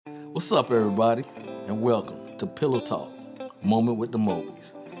What's up, everybody, and welcome to Pillow Talk, Moment with the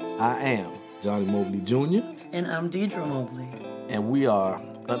Mobleys. I am Johnny Mobley Jr., And I'm Deidre Mobley. and we are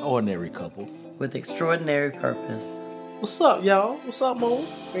an ordinary couple. With extraordinary purpose. What's up, y'all? What's up, Mo?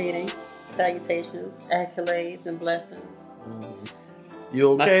 Greetings, salutations, accolades, and blessings.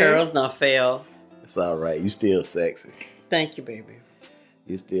 You okay? My curls don't fail. It's all right. You still sexy. Thank you, baby.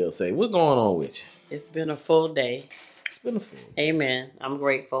 You still sexy. What's going on with you? It's been a full day. It's been a full. Amen. I'm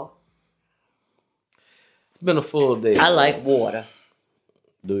grateful. It's been a full day. I like water.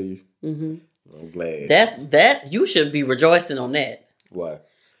 Do you? Mm-hmm. I'm glad. That you should be rejoicing on that. Why?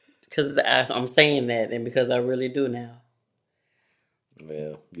 Because I'm saying that, and because I really do now.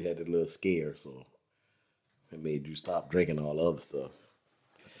 Well, you had a little scare, so it made you stop drinking all the other stuff.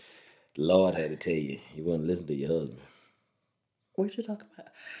 The Lord had to tell you, you wouldn't listen to your husband. What you talking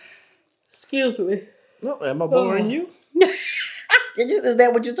about? Excuse me. No, am I boring you? Is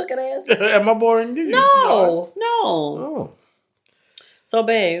that what you took it as? Am I boring you? No. Oh. So,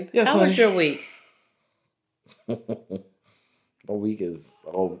 babe, Yes, how was honey. your week? My week is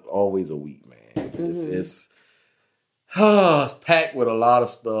always a week, man. Mm-hmm. It's packed with a lot of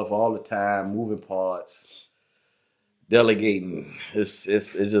stuff all the time, moving parts, delegating. It's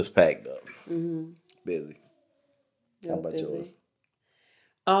just packed up. Mm-hmm. Busy. How about yours?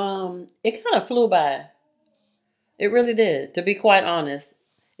 It kind of flew by. It really did. To be quite honest,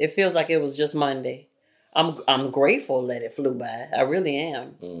 it feels like it was just Monday. I'm grateful that it flew by. I really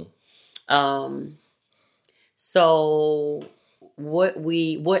am. So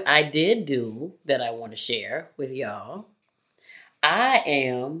what I did do that I want to share with y'all, I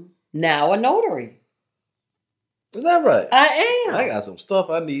am now a notary. Is that right? I am. I got some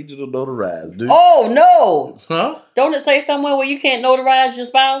stuff I need you to notarize, dude. Oh no! Huh? Don't it say somewhere where you can't notarize your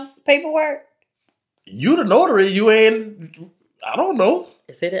spouse's paperwork? You the notary, you ain't. I don't know.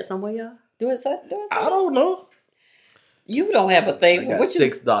 It say that somewhere, y'all. Do it. I don't know. You don't have a thing I for got what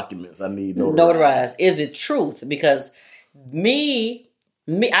 6 documents I need you notarized. notarize. Is it truth? Because me,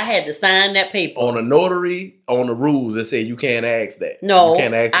 I had to sign that paper. On a notary, on the rules, it said you can't ask that. No, you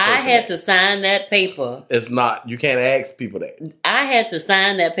can't ask the I person had that. to sign that paper. It's not. You can't ask people that. I had to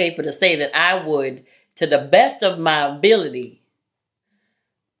sign that paper to say that I would, to the best of my ability,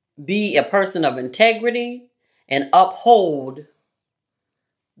 be a person of integrity and uphold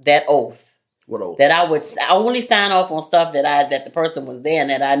that oath. What oath? That I would only sign off on stuff that the person was there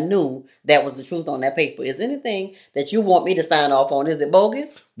and that I knew that was the truth on that paper. Is anything that you want me to sign off on, is it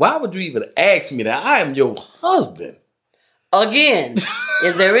bogus? Why would you even ask me that? I am your husband. Again,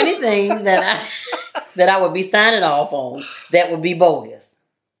 is there anything that I would be signing off on that would be bogus?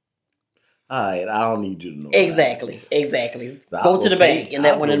 All right, I don't need you to know. Exactly. Go to the bank and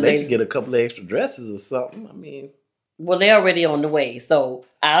let one of them let you ladies. get a couple of extra dresses or something. I mean, Well, they're already on the way, so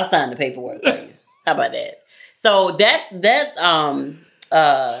I'll sign the paperwork for you. How about that? So that's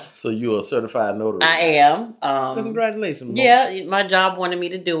so you're a certified notary. I am. Congratulations. Mo. Yeah, my job wanted me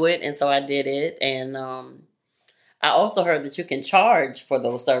to do it, and so I did it. And I also heard that you can charge for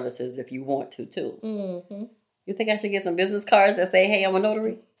those services if you want to, too. Mm-hmm. You think I should get some business cards that say, hey, I'm a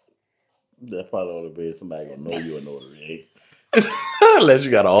notary? That's probably only way somebody gonna know you're a notary, eh? Unless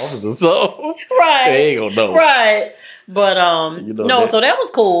you got an office or something. Right. They ain't gonna know. Right. But, You know no, that. so that was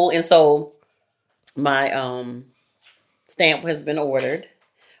cool. And so my stamp has been ordered.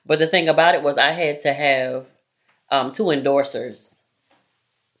 But the thing about it was I had to have 2 endorsers.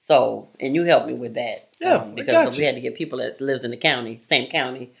 So, and you helped me with that. Yeah, because we had to get people that lives in the county, same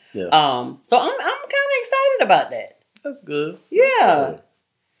county. Yeah. So I'm kind of excited about that. That's good. Yeah. That's good.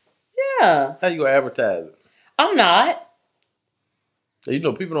 Yeah. How you gonna advertise it? I'm not. You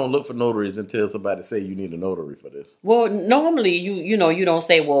know, people don't look for notaries until somebody say you need a notary for this. Well, normally you don't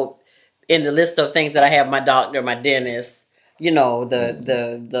say, well, in the list of things that I have, my doctor, my dentist,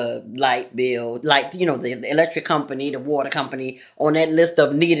 the light bill, the electric company, the water company, on that list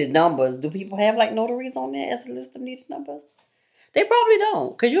of needed numbers. Do people have like notaries on there as a list of needed numbers? They probably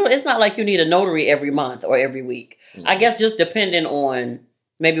don't, because it's not like you need a notary every month or every week. Mm-hmm. I guess just depending on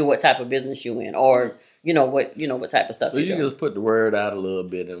maybe what type of business you in, or what type of stuff So you you're doing. just put the word out a little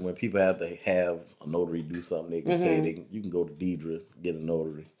bit, and when people have to have a notary do something, they can say you can go to Deidre, get a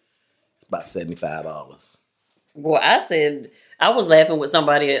notary. It's about $75. Well, I was laughing with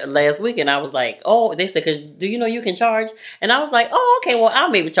somebody last week, and I was like, oh, they said, do you know you can charge? And I was like, oh, okay, well,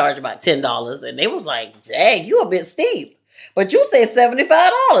 I'll maybe charge about $10. And they was like, dang, you a bit steep. But you said $75.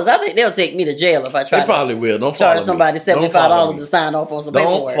 I think they'll take me to jail if I try They probably will. Don't charge follow somebody me. Don't $75 follow to me. sign off on some Don't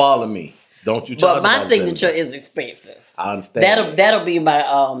paperwork. follow me. Don't you charge But my nobody signature $75. is expensive. I understand. That'll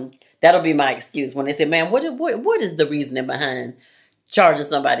be my excuse when they say, man, what is the reasoning behind charging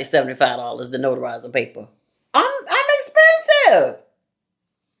somebody $75 to notarize a paper. I'm expensive.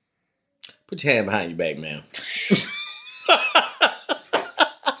 Put your hand behind your back, man.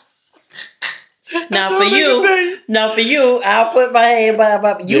 Now for you, I'll put my hand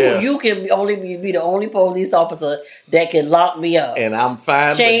behind you. Yeah. You can only be the only police officer that can lock me up. And I'm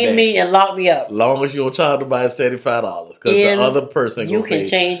fine Chain with that. me and lock me up. Long as you don't charge nobody $75. Because the other person you gonna can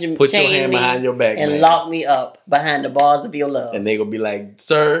say, put your hand behind your back, and man. lock me up behind the bars of your love. And they gonna be like,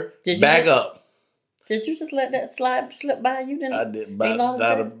 sir, back up. Did you just let that slip by? You didn't. I did.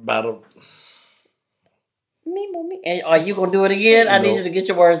 Me. And are you gonna do it again? I need you to get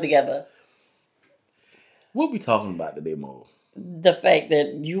your words together. What we talking about today, Mo? The fact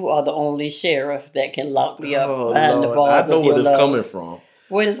that you are the only sheriff that can lock me up behind the bars of your love. I know where this coming from.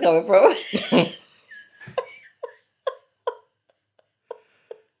 Where this coming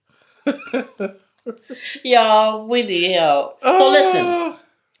from? Y'all, we need help. So listen,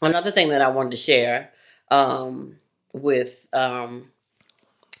 another thing that I wanted to share with the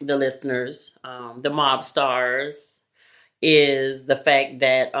listeners, the mob stars, is the fact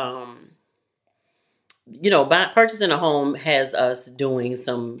that purchasing a home has us doing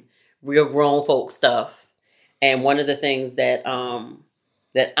some real grown folk stuff. And one of the things that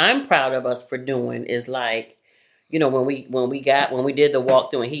that I'm proud of us for doing is like, when we did the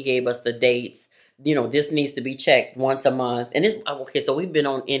walkthrough and he gave us the dates, this needs to be checked once a month. And it's okay, so we've been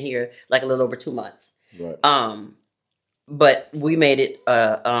in here like a little over 2 months. Right. But we made it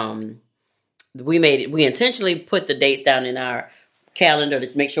we intentionally put the dates down in our calendar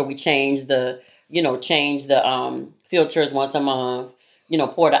to make sure we change the filters once a month,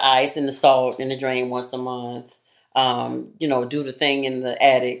 pour the ice and the salt in the drain once a month, do the thing in the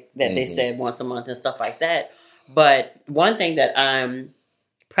attic that they said once a month and stuff like that. But one thing that I'm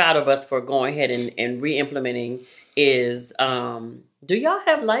proud of us for going ahead and re-implementing is, do y'all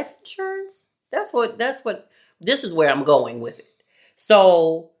have life insurance? This is where I'm going with it.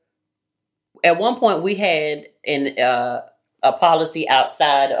 So at one point we had a policy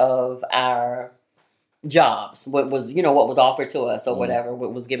outside of our jobs, what was offered to us or whatever,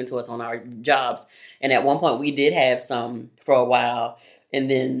 what was given to us on our jobs. And at one point we did have some for a while. And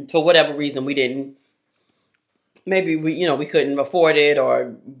then for whatever reason, we didn't, maybe we couldn't afford it,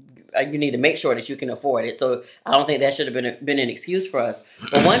 or you need to make sure that you can afford it. So I don't think that should have been an excuse for us.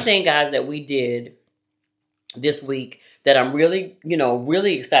 But one thing, guys, that we did this week that I'm really,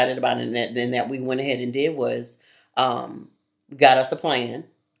 really excited about, and that we went ahead and did was, got us a plan.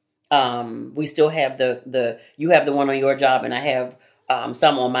 We still have you have the one on your job, and I have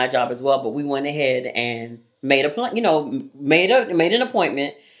some on my job as well. But we went ahead and made a plan. Made an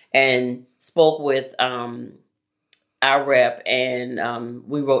appointment and spoke with our rep, and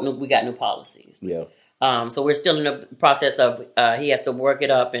we got new policies. Yeah. So we're still in the process of he has to work it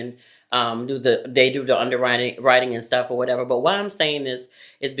up and do the underwriting and stuff or whatever. But why I'm saying this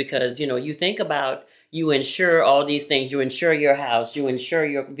is because you think about, you insure all these things, you insure your house, you insure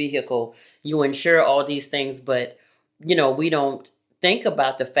your vehicle, you insure all these things, but we don't think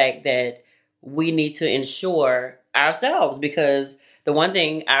about the fact that we need to insure ourselves, because the one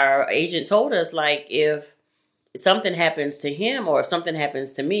thing our agent told us, like, if something happens to him or if something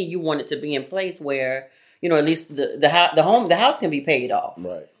happens to me, you want it to be in place where at least the house can be paid off.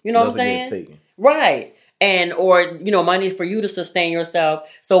 Right. You know what I'm saying? Taken. Right. And or money for you to sustain yourself.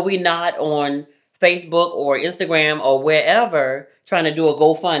 So we not on Facebook or Instagram or wherever trying to do a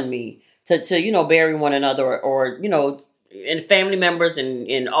GoFundMe to bury one another or and family members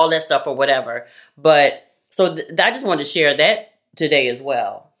and all that stuff or whatever. But so I just wanted to share that today as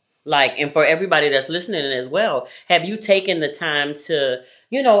well. Like, and for everybody that's listening as well, have you taken the time to,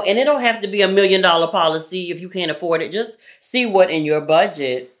 and it don't have to be $1 million policy if you can't afford it. Just see what in your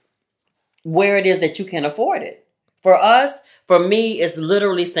budget, where it is that you can afford it. For me, it's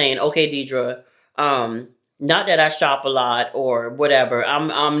literally saying, okay, Deidre, not that I shop a lot or whatever.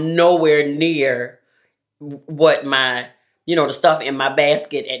 I'm nowhere near what my, the stuff in my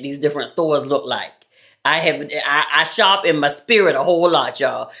basket at these different stores look like. I shop in my spirit a whole lot,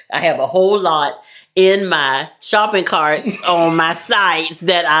 y'all. I have a whole lot in my shopping carts on my sites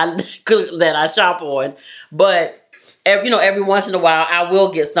that I shop on. But every once in a while I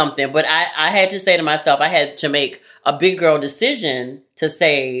will get something. But I had to say to myself, I had to make a big girl decision to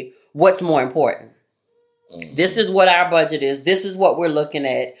say, what's more important? Mm-hmm. This is what our budget is. This is what we're looking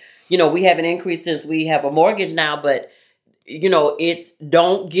at. We have an increase since we have a mortgage now, but it's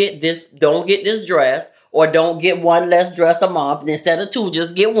don't get this dress, or don't get one less dress a month. Instead of 2,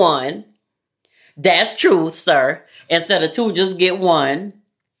 just get 1. That's truth, sir. Instead of 2, just get 1,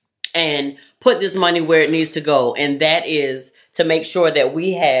 and put this money where it needs to go. And that is to to make sure that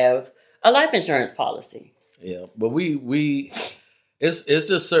we have a life insurance policy. Yeah, but we it's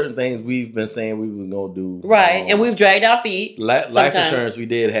just certain things we've been saying we were gonna do. Right, and we've dragged our feet. Life insurance, we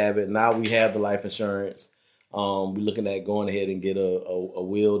did have it. Now we have the life insurance. We're looking at going ahead and get a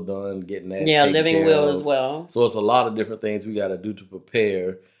will done, getting that. Yeah, taken living care will of. as well. So it's a lot of different things we got to do to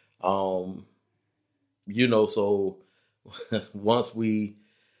prepare. So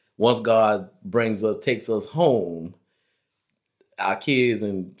once God takes us home, our kids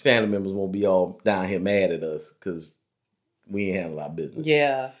and family members won't be all down here mad at us because we ain't handle our business.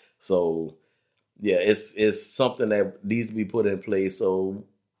 Yeah. So yeah, it's something that needs to be put in place. So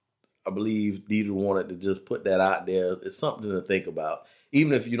I believe Deidre wanted to just put that out there. It's something to think about.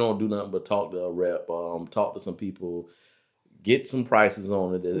 Even if you don't do nothing but talk to a rep, talk to some people, get some prices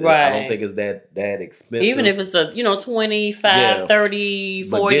on it. Right. I don't think it's that expensive. Even if it's a, $25, $30, $40.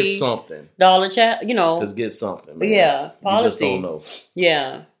 But get something. Chat, Just get something, man. Yeah, policy. You just don't know.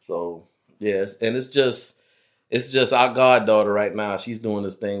 Yeah. So, yes. And it's just our goddaughter right now. She's doing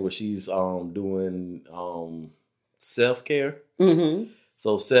this thing where she's doing self-care. Mm-hmm.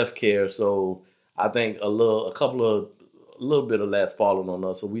 So self-care. So I think a little bit of that's falling on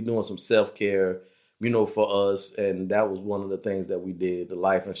us. So we're doing some self-care, for us. And that was one of the things that we did. The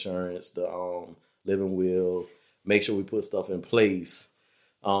life insurance, the living will, make sure we put stuff in place.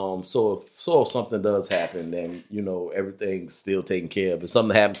 So if something does happen, then, everything's still taken care of. If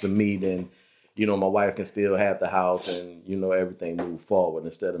something happens to me, then, my wife can still have the house and, everything move forward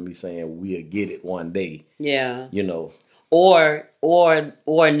instead of me saying we'll get it one day. Yeah. Or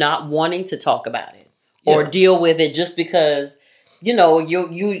not wanting to talk about it or deal with it just because, you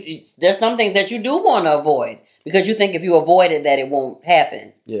there's some things that you do want to avoid because you think if you avoid it that it won't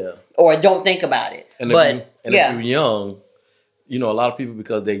happen. Yeah. Or don't think about it. If you're young, a lot of people,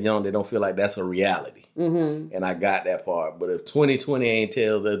 because they're young, they don't feel like that's a reality. Mm-hmm. And I got that part. But if 2020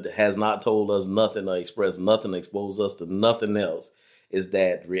 has not told us nothing or expressed nothing, exposed us to nothing else, is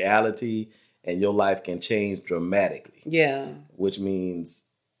that reality and your life can change dramatically. Yeah. Which means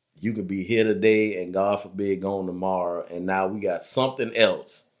you could be here today and God forbid gone tomorrow. And now we got something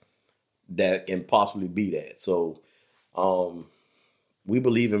else that can possibly be that. So we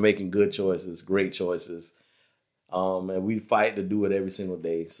believe in making good choices, great choices. And we fight to do it every single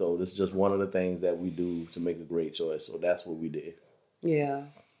day. So this is just one of the things that we do to make a great choice. So that's what we did. Yeah.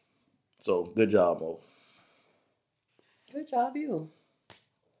 So good job, Mo. Good job, you.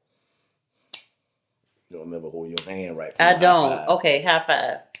 You don't never hold your hand right. I don't. Okay, high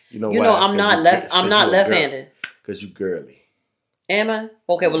five. Why? I'm not left-handed. Because you girly. Am I?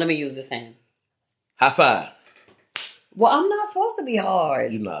 Okay, well let me use this hand. High five. Well, I'm not supposed to be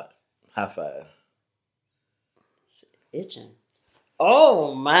hard. You're not. High five. It's itching.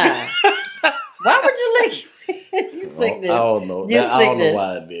 Oh my! Why would you lick? You sick? I don't know. I don't know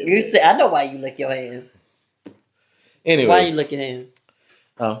why I did. You sick? I know why you lick your hand. Anyway, why you lick your hand?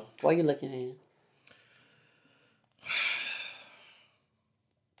 Oh, why you lick your hand?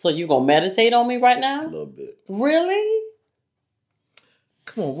 So you gonna meditate on me right now? A little bit. Really?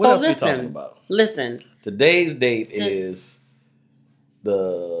 Come on. What else we talking about? Listen. Today's date is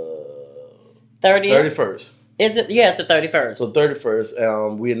the 31st. Is it? Yeah, it's the 31st. So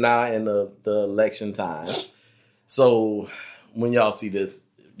 31st. We're now in the election time. So when y'all see this,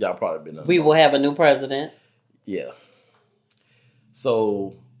 y'all probably been. We will have a new president. Yeah.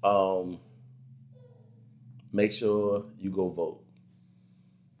 So make sure you go vote.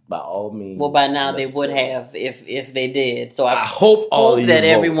 By all means. Well, by now they would have if they did. So I hope that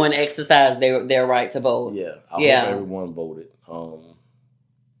everyone exercised their right to vote. Yeah, I hope everyone voted.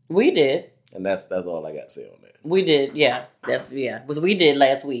 We did, and that's all I got to say on that. We did, yeah. We did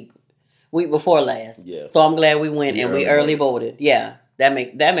last week before last. Yeah. So I'm glad we went and we early voted. Yeah, that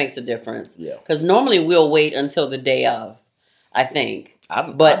makes a difference. Yeah, because normally we'll wait until the day of. I think, I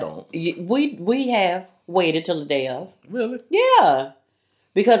don't. We have waited till the day of. Really? Yeah.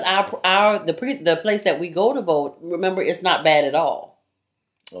 Because the place that we go to vote, remember, it's not bad at all.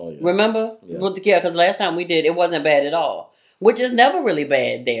 Oh yeah. Remember? Yeah. Because last time we did, it wasn't bad at all. Which is never really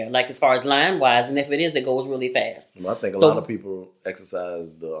bad there, like as far as line wise, and if it is, it goes really fast. Well, I think a lot of people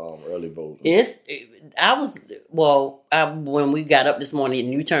exercise the early vote. When we got up this morning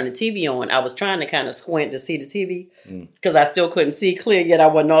and you turned the TV on, I was trying to kind of squint to see the TV because I still couldn't see clear yet. I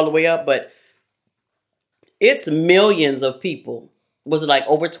wasn't all the way up, but it's millions of people. Was it like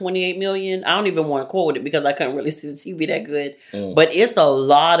over 28 million? I don't even want to quote it because I couldn't really see the TV that good. But it's a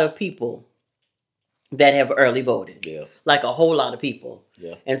lot of people that have early voted. Yeah. Like a whole lot of people.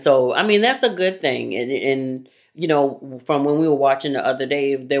 Yeah. And so, I mean, that's a good thing. And from when we were watching the other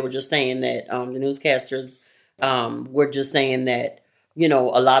day, they were just saying that the newscasters We're just saying that,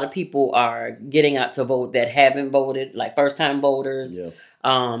 a lot of people are getting out to vote that haven't voted, like first time voters, Yeah.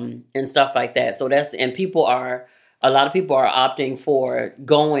 and stuff like that. So a lot of people are opting for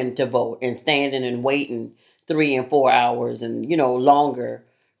going to vote and standing and waiting 3 and 4 hours and, longer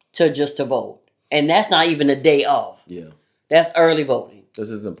to vote. And that's not even the day of. Yeah. That's early voting. This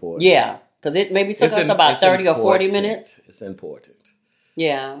is important. Yeah. Because it maybe took us about 30 or 40 minutes. It's important.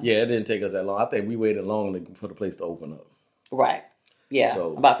 Yeah. Yeah, it didn't take us that long. I think we waited long for the place to open up. Right. Yeah.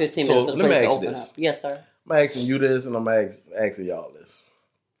 So, about 15 minutes for the place to open up. Yes, sir. I'm asking you this, and I'm asking y'all this.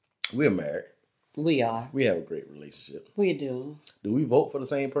 We're married. We are. We have a great relationship. We do. Do we vote for the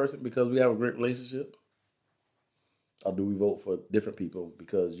same person because we have a great relationship? Or do we vote for different people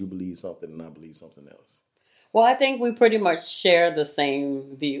because you believe something and I believe something else? Well, I think we pretty much share the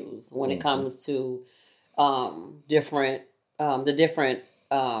same views when it comes to different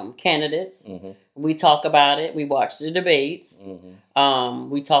candidates. Mm-hmm. We talk about it. We watch the debates. Mm-hmm.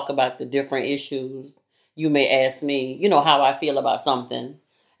 We talk about the different issues. You may ask me, how I feel about something,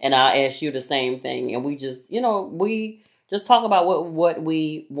 and I'll ask you the same thing. And we just, we just talk about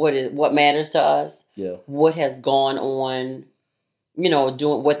what matters to us. Yeah. What has gone on,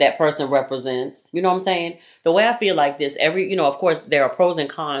 doing what that person represents. You know what I'm saying? The way I feel like this, of course, there are pros and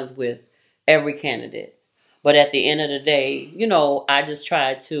cons with every candidate. But at the end of the day, I just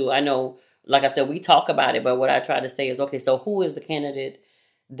try to, I know, like I said, we talk about it, but what I try to say is, okay, so who is the candidate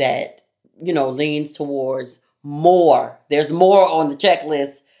that, leans towards more? There's more on the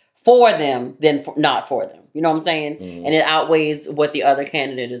checklist for them than not for them. You know what I'm saying? Mm-hmm. And it outweighs what the other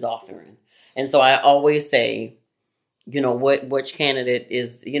candidate is offering. And so I always say, which candidate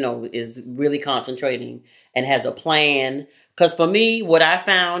is really concentrating and has a plan. Because for me, what I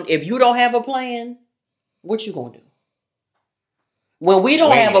found, if you don't have a plan, what you gonna do? When we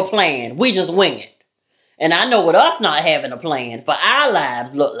don't have a plan, we just wing it. And I know what us not having a plan for our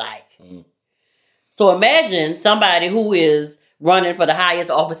lives look like. Mm. So imagine somebody who is running for the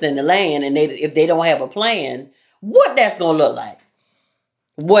highest office in the land, and if they don't have a plan, what that's gonna look like.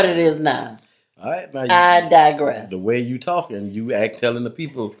 What it is now. All right, now I digress. The way you talking, you act telling the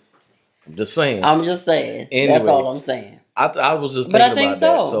people. I'm just saying. Anyway, that's all I'm saying. I was just thinking about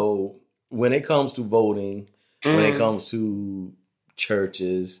that. So when it comes to voting, when it comes to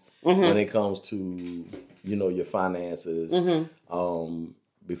churches, when it comes to your finances,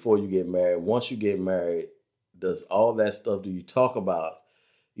 before you get married, once you get married, does all that stuff? Do you talk about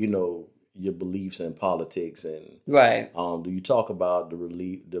your beliefs in politics and right? Do you talk about the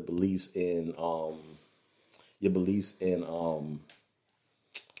beliefs in your beliefs in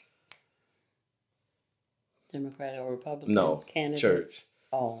Democrat or Republican? No, candidates? Church.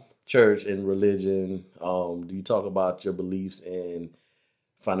 Oh, church and religion. Do you talk about your beliefs in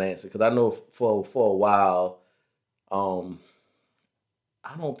finances? Because I know for a while, I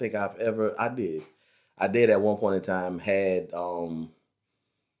don't think I've ever. I did at one point in time had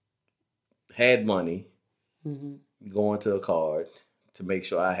money going to a card to make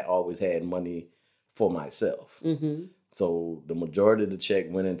sure I always had money for myself. Mm-hmm. So the majority of the check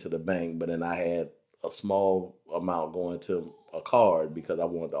went into the bank, but then I had a small amount going to a card because I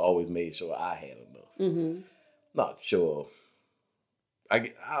wanted to always make sure I had enough. Mm-hmm. Not sure.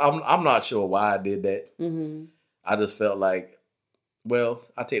 I'm not sure why I did that. Mm-hmm. I just felt like, well,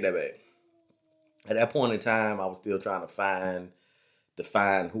 I take that back. At that point in time, I was still trying to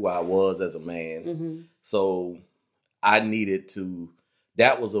define who I was as a man. Mm-hmm. So I needed to,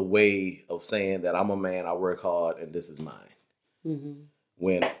 that was a way of saying that I'm a man, I work hard, and this is mine. Mm-hmm.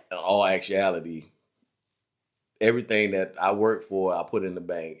 When in all actuality, everything that I work for, I put in the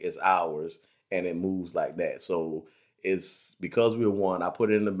bank, is ours, and it moves like that. So it's because we're one, I put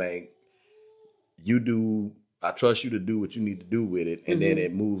it in the bank, I trust you to do what you need to do with it, and then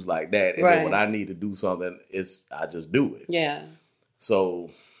it moves like that. And then when I need to do something, I just do it. Yeah. So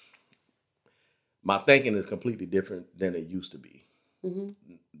my thinking is completely different than it used to be. Mm-hmm.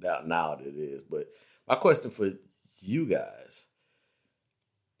 Now it is. But my question for you guys,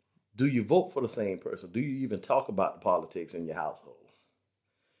 do you vote for the same person? Do you even talk about the politics in your household?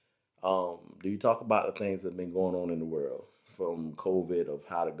 Do you talk about the things that have been going on in the world, from COVID, of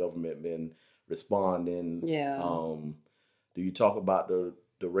how the government been responding? Yeah. Do you talk about the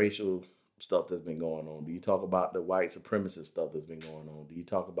racial stuff that's been going on? Do you talk about the white supremacist stuff that's been going on? Do you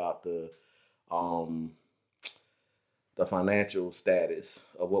talk about the financial status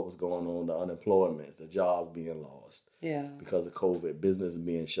of what was going on, the unemployment, the jobs being lost because of COVID, business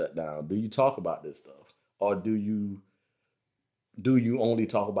being shut down? Do you talk about this stuff, or do you only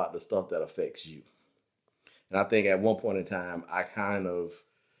talk about the stuff that affects you? And I think at one point in time, I kind of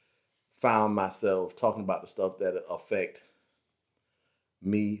found myself talking about the stuff that affect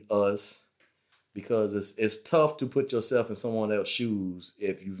me, us, because it's tough to put yourself in someone else's shoes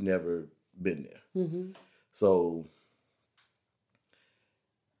if you've never been there. Mm-hmm. So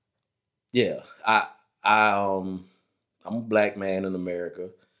yeah, I'm a black man in America,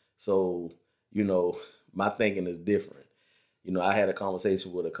 so my thinking is different. I had a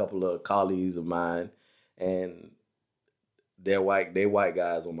conversation with a couple of colleagues of mine, and they're white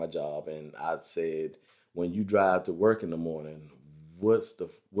guys on my job, and I said, when you drive to work in the morning, what's the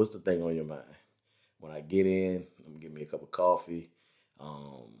thing on your mind? When I get in, I'm gonna give me a cup of coffee,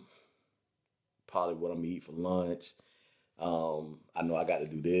 probably what I'm gonna eat for lunch. I know I got to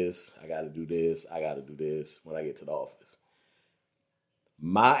do this, I got to do this, I got to do this when I get to the office.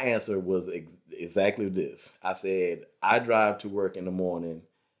 My answer was exactly this. I said, I drive to work in the morning,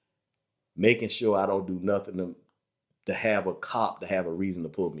 making sure I don't do nothing to have a cop to have a reason to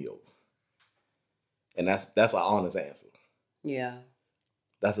pull me over. And that's an honest answer. Yeah.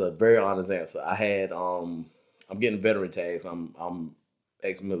 That's a very honest answer. I had I'm getting veteran tags. I'm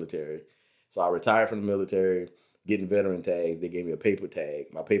ex-military. So I retired from the military, getting veteran tags. They gave me a paper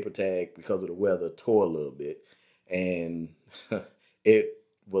tag. My paper tag, because of the weather, tore a little bit. And it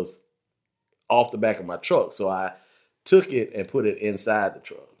was off the back of my truck. So I took it and put it inside the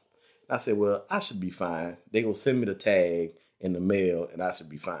truck. I said, well, I should be fine. They're going to send me the tag in the mail, and I should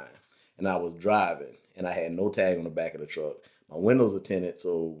be fine. And I was driving, and I had no tag on the back of the truck. My windows are tinted,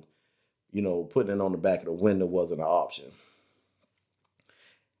 so, putting it on the back of the window wasn't an option.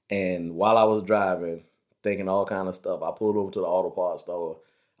 And while I was driving, thinking all kind of stuff, I pulled over to the auto parts store.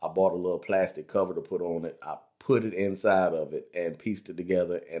 I bought a little plastic cover to put on it. I put it inside of it and pieced it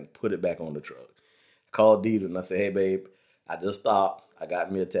together and put it back on the truck. I called Deidre, and I said, hey, babe, I just stopped. I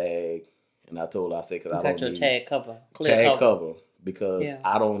got me a tag. And I told her, I said, because I don't need... tag cover. Tag cover. Because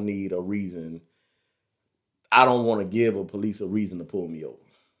I don't need a reason. I don't want to give a police a reason to pull me over.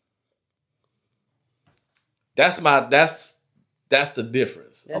 That's the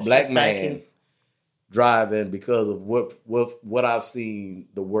difference. That's a black man driving because of what I've seen,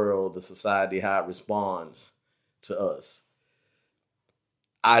 the world, the society, how it responds to us.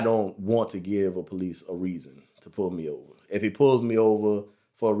 I don't want to give a police a reason to pull me over. If he pulls me over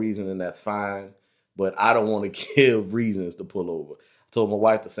for a reason, then that's fine. But I don't want to give reasons to pull over. I told my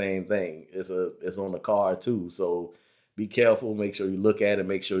wife the same thing. It's on the car too. So be careful. Make sure you look at it.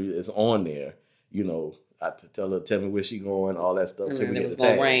 Make sure it's on there. I tell me where she going, all that stuff. And it was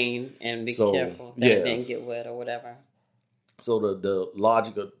going to rain, and be careful that it didn't get wet or whatever. So the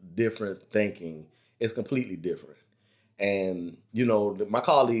logical difference thinking is completely different. And, my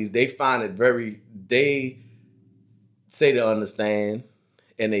colleagues, they find it they say they understand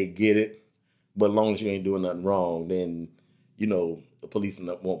and they get it. But as long as you ain't doing nothing wrong, then, the police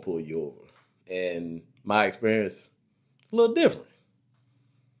won't pull you over. And my experience, a little different.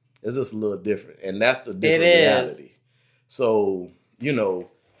 It's just a little different. And that's the different reality. So,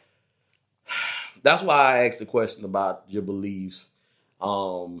 that's why I asked the question about your beliefs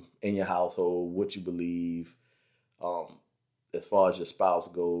in your household, what you believe. As far as your spouse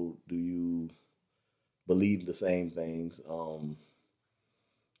go, do you believe the same things?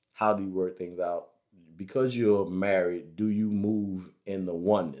 How do you work things out? Because you're married, do you move in the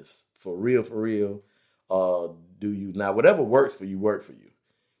oneness? For real? Do you, now whatever works for you, work for you?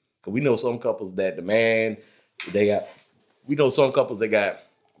 Because we know some couples that we know some couples that got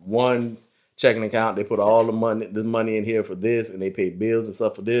one checking account, they put all the money in here for this, and they pay bills and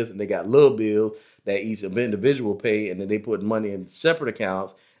stuff for this, and they got little bills that each individual pay, and then they put money in separate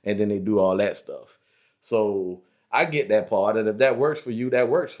accounts, and then they do all that stuff. So I get that part, and if that works for you, that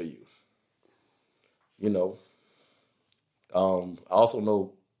works for you. I also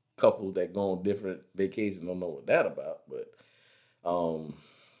know couples that go on different vacations, don't know what that about, but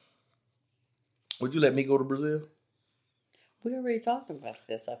would you let me go to Brazil? We already talked about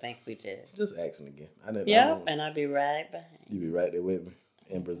this. I think we did. Just asking again. And I'll be right behind. You be right there with me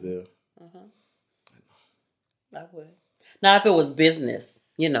in Brazil. I would. Now, if it was business,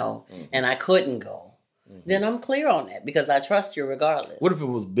 and I couldn't go, then I'm clear on that because I trust you regardless. What if it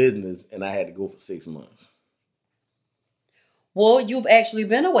was business and I had to go for 6 months? Well, you've actually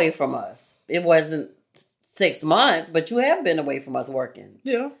been away from us. It wasn't 6 months, but you have been away from us working.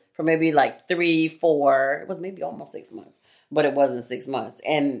 Yeah. For maybe like 3, 4. It was maybe almost 6 months, but it wasn't 6 months.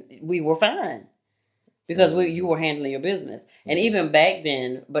 And we were fine because you were handling your business. And even back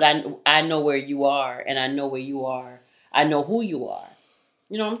then, but I know where you are, and I know where you are. I know who you are.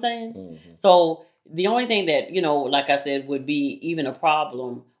 You know what I'm saying? Mm-hmm. So the only thing that, like I said, would be even a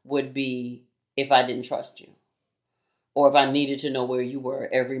problem would be if I didn't trust you. or if I needed to know where you were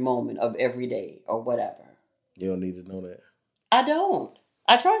every moment of every day or whatever. You don't need to know that. I don't.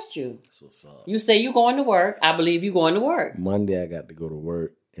 I trust you. That's what's up. You say you going to work. I believe you going to work. Monday I got to go to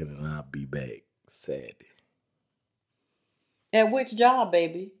work, and then I'll be back Saturday. At which job,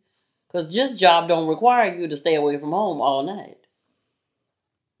 baby? Because this job don't require you to stay away from home all night.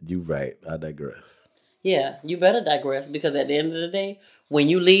 You right. I digress. Yeah, you better digress, because at the end of the day, when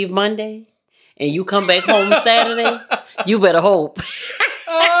you leave Monday and you come back home Saturday, you better hope.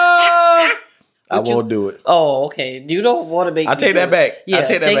 I won't do it. Oh, okay. You don't want to make. I take that back. Yeah, I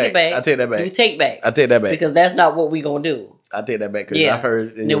take that back. I take that back. You take back. I take that back because that's not what we gonna do. I take that back because I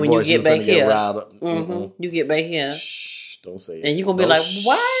heard in your when voice you get back here, you get back here. Shh, don't say it. And you're gonna be like,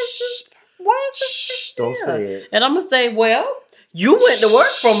 why is this? Don't say it. And I'm gonna say, well, you went to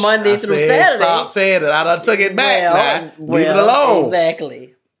work from Monday through Saturday. Stop saying it. I done took it back. Leave it alone.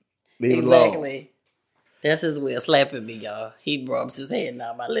 Exactly. Leave it alone. That's his way of slapping me, y'all. He rubs his hand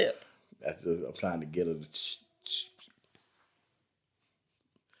down my lip. That's just, I'm trying to get her.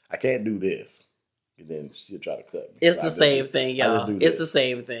 I can't do this. And then she'll try to cut me. It's the same thing, y'all. It's the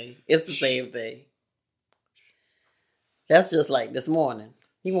same thing. It's the same thing. That's just like this morning.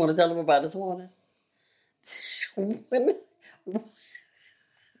 You want to tell them about this morning?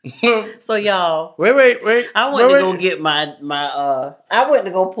 So y'all, wait. I went to go get my. I went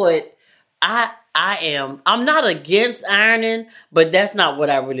to go put. I'm not against ironing, but that's not what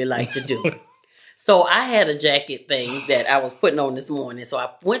I really like to do. So I had a jacket thing that I was putting on this morning. So I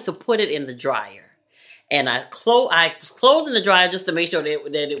went to put it in the dryer, and I was closing the dryer just to make sure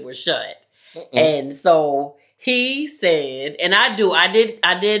that it was shut. And so he said, and I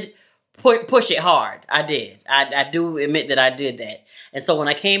did push it hard. I did. I do admit that I did that. And so when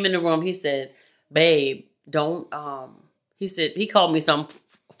I came in the room, he said, "Babe, don't." He said he called me some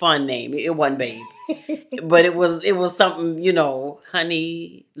fun name. It wasn't babe, but it was something,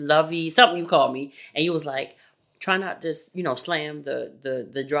 honey, lovey, something you called me. And you was like, try not to, slam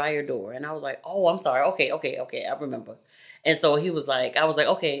the dryer door. And I was like, oh, I'm sorry. Okay, I remember. And so he was like, I was like,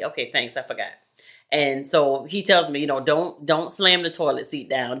 okay, thanks, I forgot. And so he tells me, don't slam the toilet seat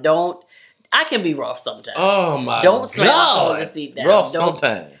down. I can be rough sometimes. Oh my! Don't slam the toilet seat down. Rough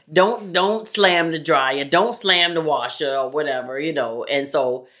sometimes. Don't slam the dryer. Don't slam the washer or whatever. And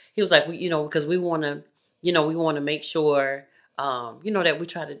so he was like, because we want to, make sure, that we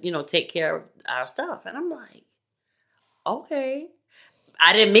try to, take care of our stuff. And I'm like, okay.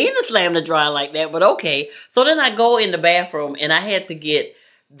 I didn't mean to slam the dryer like that, but okay. So then I go in the bathroom and I had to get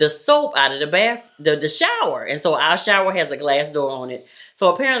the soap out of the shower. And so our shower has a glass door on it.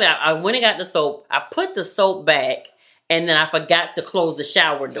 So apparently I went and got the soap. I put the soap back, and then I forgot to close the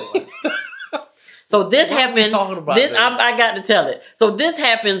shower door. So this happened. I got to tell it. So this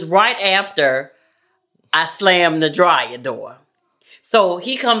happens right after I slam the dryer door. So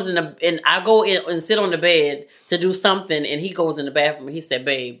he comes in and I go in and sit on the bed to do something, and he goes in the bathroom and he said,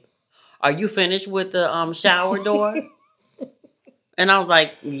 "Babe, are you finished with the shower door?" And I was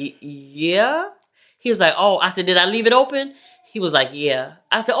like, "Yeah." He was like, "Oh," I said, "Did I leave it open?" He was like, "Yeah."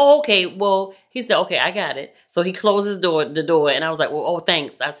 I said, "Oh, okay." Well, he said, "Okay, I got it." So he closes the door, and I was like, "Well, oh,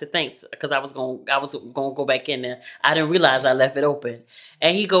 thanks." I said, "Thanks," because I was gonna go back in there. I didn't realize I left it open.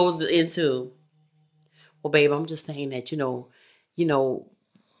 And he goes into, "Well, babe, I'm just saying that this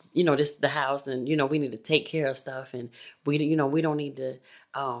is the house, and we need to take care of stuff, and we don't need to.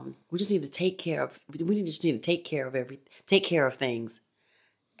 We just need to take care of. We just need to take care of things."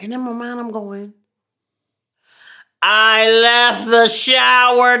 And in my mind, I'm going, I left the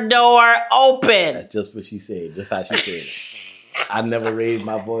shower door open. That's just what she said. Just how she said it. I never raised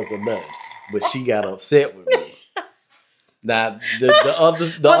my voice or nothing, but she got upset with me. Now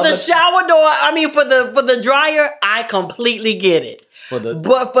the shower door, I mean for the dryer, I completely get it.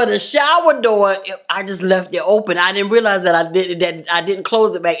 But for the shower door, I just left it open. I didn't realize that I didn't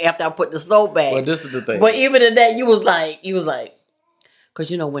close it back after I put the soap back. Well, this is the thing. But even in that, you was like. Because,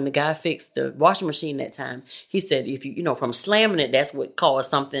 when the guy fixed the washing machine that time, he said, if you, from slamming it, that's what caused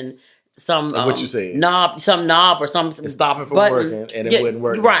something, what you said? knob or something. Stop it from working, and it wouldn't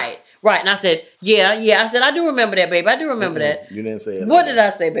work. Right. And I said, yeah. I said, I do remember that, babe. I do remember that. You didn't say it. What did I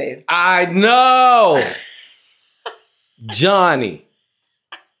say, babe? I know. Johnny.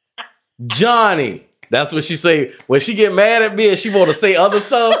 That's what she say. When she get mad at me and she want to say other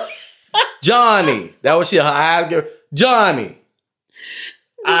stuff, Johnny. That was her eyes get, Johnny.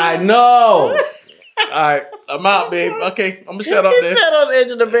 I know. All right, I'm out, babe. Okay, I'm gonna shut up then. Sat on the edge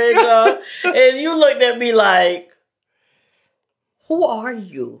of the bed, y'all, and you looked at me like, "Who are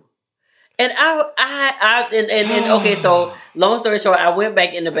you?" And I okay. So long story short, I went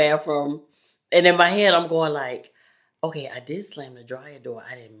back in the bathroom, and in my head, I'm going like, okay, I did slam the dryer door.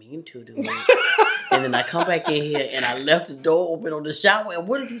 I didn't mean to do it. And then I come back in here and I left the door open on the shower. And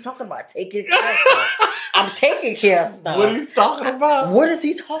what is he talking about? Taking care of stuff. I'm taking care of stuff. What are you talking about? What is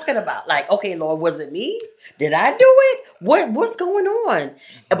he talking about? Like, okay, Lord, was it me? Did I do it? What's going on?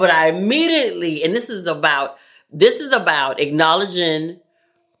 But I immediately, and this is about acknowledging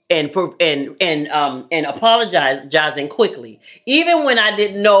and apologizing quickly, even when I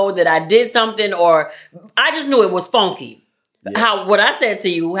didn't know that I did something, or I just knew it was funky. Yeah. What I said to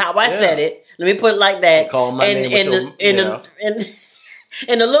you, how I said it. Let me put it like that. You call my name and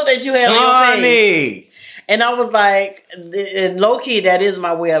the look that you had on your face. And I was like, and low key, that is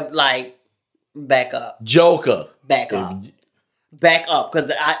my way of like, back up, Joker, back up,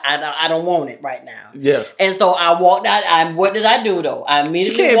 because I don't want it right now. Yeah. And so I walked out. What did I do though? I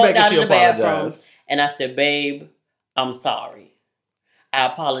immediately walked out of the bathroom and I said, "Babe, I'm sorry. I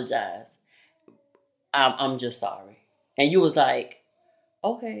apologize. I'm just sorry." And you was like,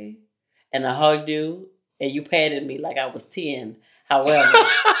 "Okay." And I hugged you and you patted me like I was 10. However.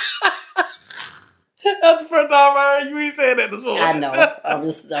 That's the first time I heard you ain't saying that this morning. I know. I'm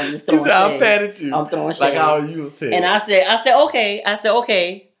just throwing shade. You said I patted you. I'm throwing shade. Like how you was 10. And I said, okay.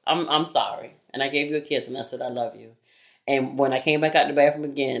 I'm sorry. And I gave you a kiss and I said, I love you. And when I came back out the bathroom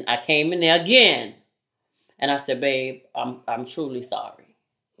again, I came in there again. And I said, babe, I'm truly sorry.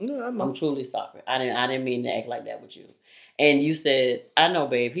 Yeah, I know. I'm truly sorry. I didn't mean to act like that with you. And you said, I know,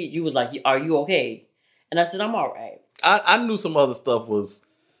 babe. You was like, are you okay? And I said, I'm all right. I knew some other stuff was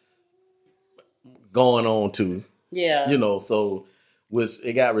going on too. Yeah. You know, so which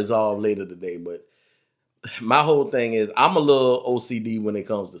it got resolved later today. But my whole thing is I'm a little OCD when it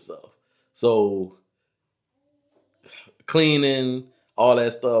comes to stuff. So cleaning, all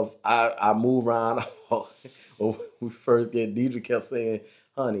that stuff, I move around. When we first get, Deidre kept saying,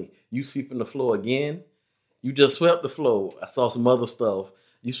 honey, you sweeping the floor again? You just swept the floor. I saw some other stuff.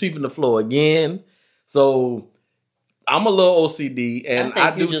 You sweeping the floor again? So I'm a little OCD and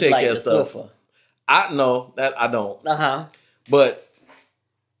I do take care of stuff. Swiffer. I know that I don't. But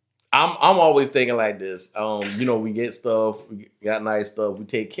I'm always thinking like this. You know, we get stuff, we got nice stuff, we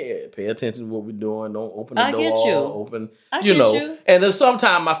take care. Pay attention to what we're doing. Don't open the door. You know. And then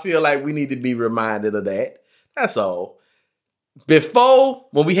sometimes I feel like we need to be reminded of that. That's all. Before,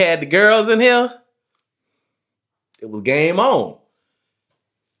 when we had the girls in here, it was game on.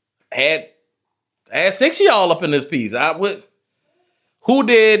 I had 6 of y'all up in this piece. Who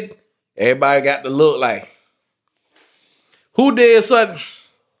did? Everybody got the look like. Who did something?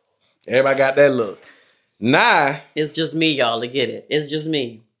 Everybody got that look. Nah. It's just me, y'all, to get it. It's just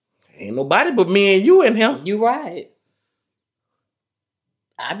me. Ain't nobody but me and you in here. You right.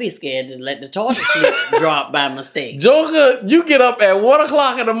 I be scared to let the toilet seat drop by mistake. Joker, you get up at 1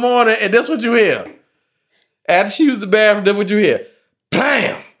 o'clock in the morning and that's what you hear. After she used the bathroom, that's what you hear.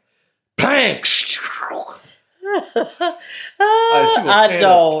 Bam! Bam!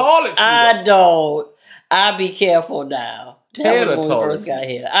 I don't. I be careful now. That was when we first got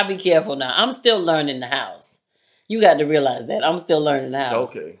here. I be careful now. I'm still learning the house. You got to realize that. I'm still learning the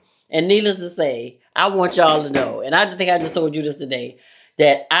house. Okay. And needless to say, I want y'all to know, and I think I just told you this today,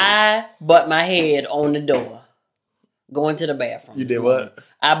 that I butt my head on the door going to the bathroom. You did what?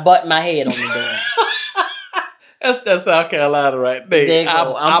 I butt my head on the door. That's South Carolina right there.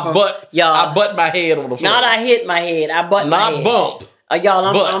 I butt my head on the floor. Not I hit my head. I butt my head. Not bump. Y'all,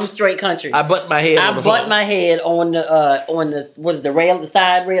 I'm straight country. I butt my head on the floor. I butt my head on the what is the rail, the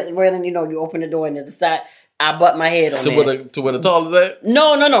side railing, you know, you open the door and there's the side. I butt my head on that. To where the toilet is at?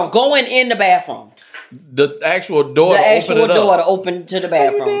 No. Going in the bathroom. The actual door to open it up. The actual door to open to the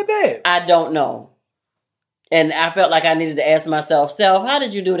bathroom. How you did that? I don't know. And I felt like I needed to ask myself, how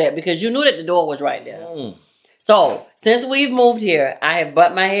did you do that? Because you knew that the door was right there. So, since we've moved here, I have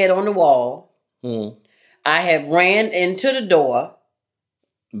butt my head on the wall. I have ran into the door.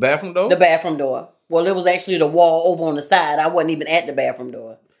 Bathroom door? The bathroom door. Well, it was actually the wall over on the side. I wasn't even at the bathroom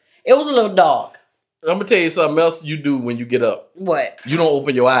door. It was a little dark. I'm going to tell you something else you do when you get up. What? You don't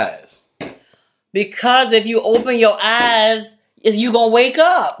open your eyes. Because if you open your eyes, you going to wake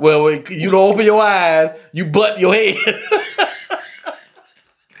up. Well, you don't open your eyes, you butt your head.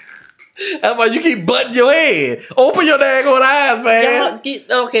 That's why you keep butting your head. Open your daggone eyes, man.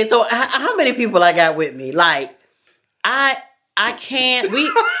 Okay, so how many people I got with me? Like, I can't.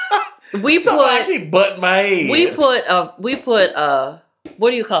 We put. I keep butting my head. We put what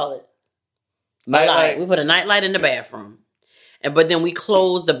do you call it? Nightlight. We put a nightlight in the bathroom, but then we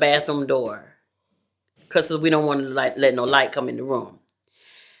close the bathroom door because we don't want to let no light come in the room.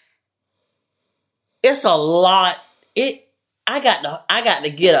 It's a lot. I got to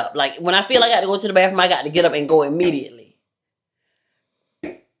get up. Like when I feel I got to go to the bathroom, I got to get up and go immediately.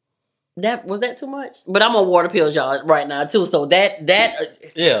 Was that too much? But I'm on water pills, y'all, right now too. So that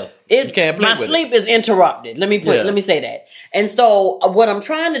yeah, you can't play my with sleep is interrupted. Let me say that. And so what I'm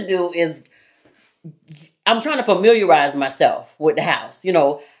trying to do is I'm trying to familiarize myself with the house. You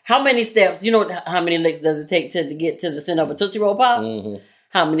know, how many steps? You know, how many licks does it take to get to the center of a Tootsie Roll Pop? Mm-hmm.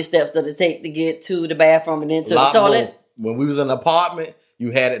 How many steps does it take to get to the bathroom and then to the toilet? More. When we was in an apartment,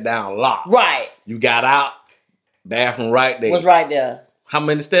 you had it down locked. Right. You got out, bathroom right there. Was right there. How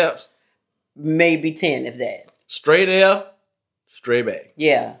many steps? Maybe 10, if that. Straight there, straight back.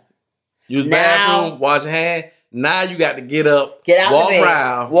 Yeah. Use bathroom, wash your hand. Now you got to get up, get out walk the bed,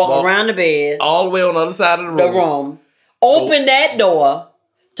 around, walk around the bed, all the way on the other side of the room. Open that door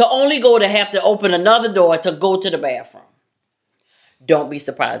to only go to have to open another door to go to the bathroom. Don't be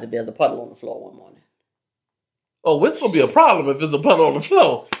surprised if there's a puddle on the floor one morning. Oh, this will be a problem if there's a puddle on the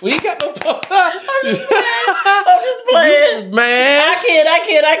floor. We ain't got no puddle. I'm just playing. Man.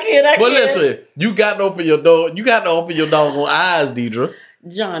 I kid. But listen, you got to open your door. You got to open your doggone eyes, Deidre.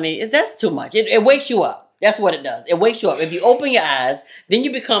 Johnny, that's too much. It wakes you up. That's what it does. It wakes you up. If you open your eyes, then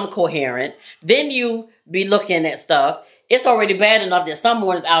you become coherent. Then you be looking at stuff. It's already bad enough that some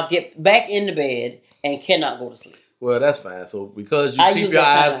mornings I'll get back in the bed and cannot go to sleep. Well, that's fine. So because you keep your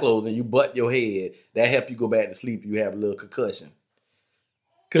eyes closed and you butt your head, that help you go back to sleep. You have a little concussion.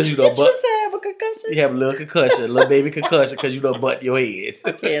 Because you don't butt. You say have a concussion? You have a little concussion, a little baby concussion, because you don't butt your head.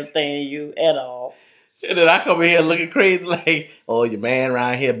 I can't stand you at all. And then I come in here looking crazy like, oh, your man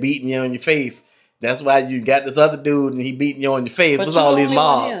around here beating you on your face. That's why you got this other dude and he beating you on your face. What's all these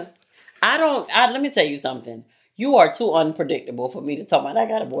mobs? Let me tell you something. You are too unpredictable for me to talk about I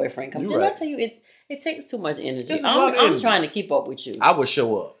got a boyfriend. Did I tell you it takes too much energy. I'm trying to keep up with you. I would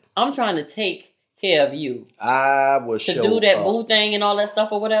show up. I'm trying to take care of you. I would show up. To do that boo thing and all that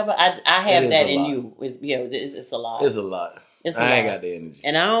stuff or whatever. I have that in you. It's a lot. It's a lot. I ain't got the energy.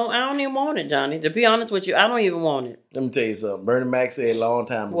 And I don't even want it, Johnny. To be honest with you, I don't even want it. Let me tell you something. Bernie Mac said a long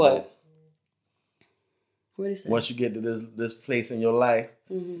time ago. What did he say? Once you get to this place in your life,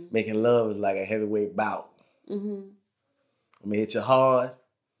 making love is like a heavyweight bout. I'm gonna hit you hard,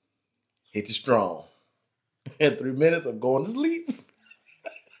 hit you strong. In 3 minutes, I'm going to sleep.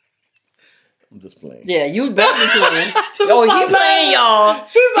 I'm just playing. Yeah, you better be playing. He playing, y'all.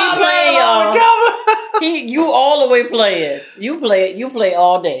 She's not playing, y'all. You all the way playing. You play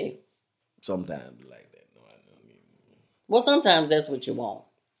all day. Sometimes like that. No, I know. Well, sometimes that's what you want.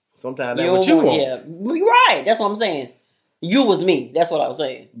 Sometimes that's what you want. Yeah, you're right. That's what I'm saying. You was me. That's what I was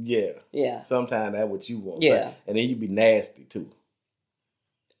saying. Yeah. Yeah. Sometimes that's what you want. Yeah. But, and then you be nasty too.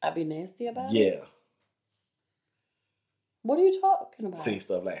 I be nasty about it? Yeah. What are you talking about? Say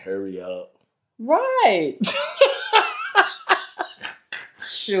stuff like hurry up. Right.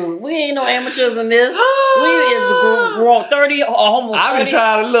 Shoot, we ain't no amateurs in this. We is grown 30 or almost 30. I be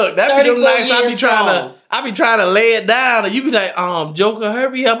trying to look. That be them nights I be trying to lay it down and you be like, Joker,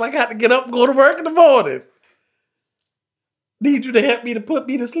 hurry up. I got to get up and go to work in the morning. Need you to help me to put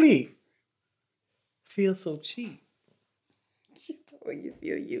me to sleep. Feel so cheap. You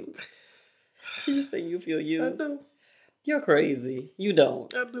feel used. Did you say you feel used? I do. You're crazy. You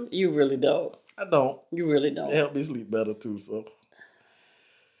don't. I do. You really don't. I don't. You really don't. It help me sleep better too, so.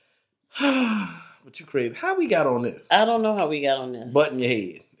 But you crazy. How we got on this? I don't know how we got on this. Button your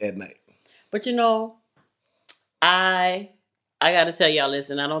head at night. But I gotta tell y'all,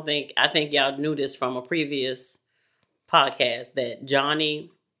 listen, I think y'all knew this from a previous podcast that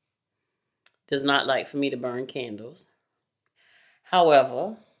Johnny does not like for me to burn candles.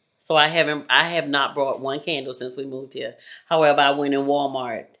 However, so I have not brought one candle since we moved here. However, I went in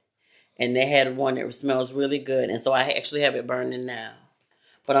Walmart and they had one that smells really good. And so I actually have it burning now.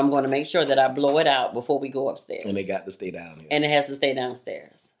 But I'm going to make sure that I blow it out before we go upstairs. And it got to stay down here. And it has to stay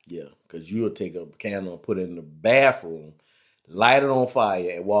downstairs. Yeah, because you'll take a candle and put it in the bathroom, light it on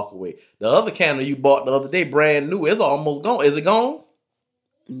fire, and walk away. The other candle you bought the other day, brand new, it's almost gone. Is it gone?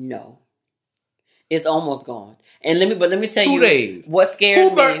 No. It's almost gone. And let me tell 2 you days. What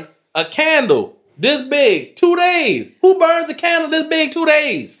scared me. A candle this big, 2 days. Who burns a candle this big 2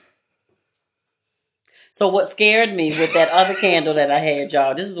 days? So what scared me with that other candle that I had,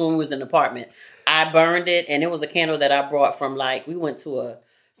 y'all, this is when we was in the apartment. I burned it, and it was a candle that I brought from, we went to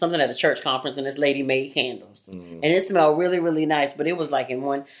something at a church conference, and this lady made candles. Mm-hmm. And it smelled really, really nice, but it was like in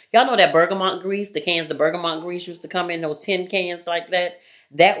one, y'all know that bergamot grease, the bergamot grease used to come in, those tin cans like that.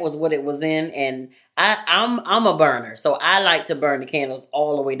 That was what it was in, and I'm a burner, so I like to burn the candles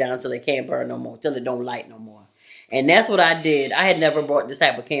all the way down till they can't burn no more, till it don't light no more. And that's what I did. I had never bought this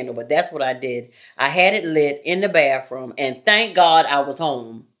type of candle, but that's what I did. I had it lit in the bathroom, and thank God I was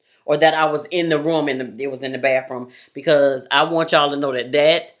home, or that I was in the room and it was in the bathroom, because I want y'all to know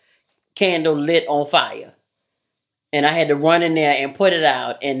that candle lit on fire. And I had to run in there and put it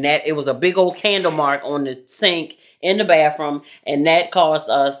out, and that it was a big old candle mark on the sink in the bathroom, and that cost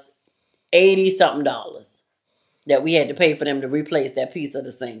us $80 something that we had to pay for them to replace that piece of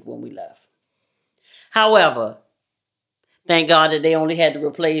the sink when we left. However, thank God that they only had to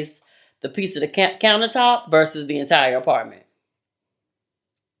replace the piece of the countertop versus the entire apartment.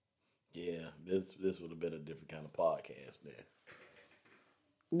 Yeah, this would have been a different kind of podcast then.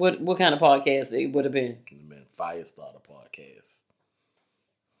 What kind of podcast it would have been? It would have been Firestarter podcast.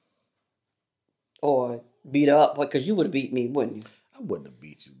 Or beat up, because you would have beat me, wouldn't you? I wouldn't have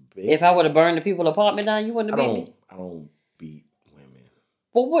beat you, bitch. If I would have burned the people's apartment down, you wouldn't have beat me? I don't beat women.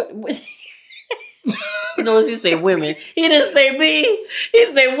 Well, what you know, he said women. He didn't say me. He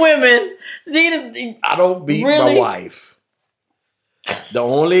said women. See, I don't beat really? my wife. The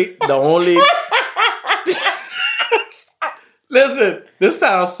only Listen, this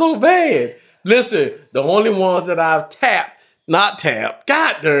sounds so bad. Listen, the only ones that I've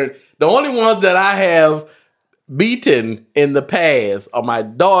the only ones that I have beaten in the past are my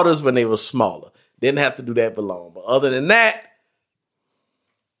daughters when they were smaller. Didn't have to do that for long. But other than that,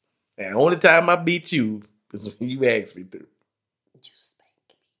 the only time I beat you is when you asked me to.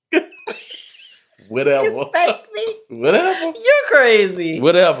 You spank me. Whatever. You spank me. Whatever. You're crazy.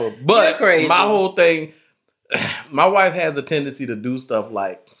 Whatever. But You're crazy. My whole thing, my wife has a tendency to do stuff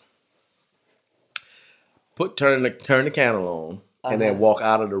like turn the candle on and then walk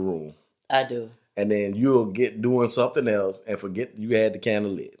out of the room. I do. And then you'll get doing something else and forget you had the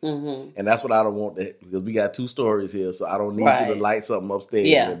candle lit. Mm-hmm. And that's what I don't want, because we got 2 stories here, so I don't need you to light something upstairs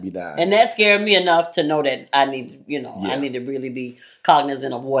and be down. And that scared me enough to know that I need, I need to really be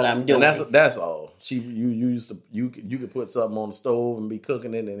cognizant of what I'm doing. And that's all. You could put something on the stove and be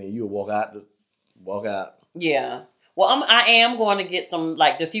cooking it, and then you'll walk out. Yeah. Well, I am going to get some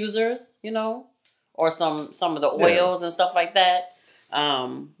like diffusers, or some of the oils and stuff like that.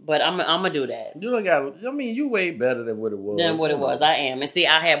 But I'm gonna do that. You don't got. I mean, you way better than what it was. I am, and see,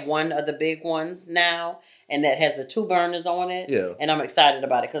 I have one of the big ones now, and that has the 2 burners on it. Yeah, and I'm excited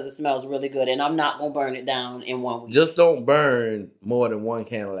about it because it smells really good, and I'm not gonna burn it down in 1 week. Just don't burn more than 1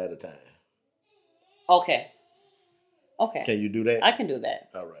 candle at a time. Okay. Can you do that? I can do that.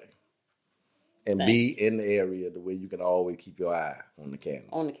 All right. And Thanks. Be in the area the way you can always keep your eye on the candle.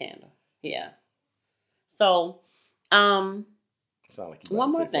 On the candle, yeah. So, like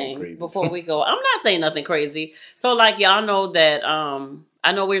one more thing before we go. I'm not saying nothing crazy. So, like, y'all know that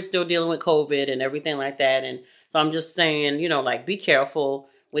I know we're still dealing with COVID and everything like that, and so I'm just saying, like, be careful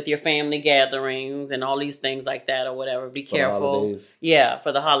with your family gatherings and all these things like that or whatever. Be careful.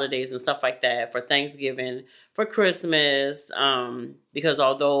 For the holidays and stuff like that, for Thanksgiving, for Christmas, because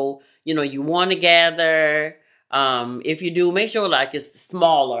although you want to gather, if you do, make sure like it's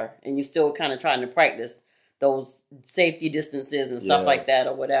smaller and you're still kind of trying to practice those safety distances and stuff like that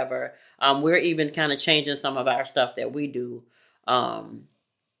or whatever. We're even kind of changing some of our stuff that we do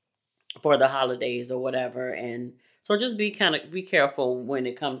for the holidays or whatever. And so just be careful when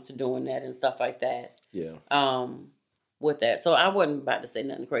it comes to doing that and stuff like that. Yeah. With that. So I wasn't about to say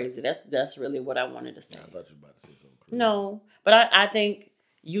nothing crazy. That's really what I wanted to say. I thought you were about to say something crazy. No, but I think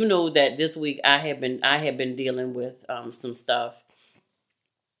that this week I have been dealing with some stuff.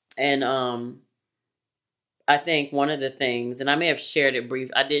 And I think one of the things, and I may have shared it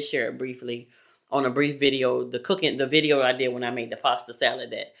I did share it briefly on a brief video, the video I did when I made the pasta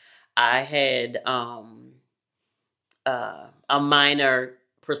salad, that I had a minor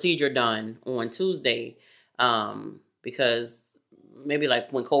procedure done on Tuesday, because maybe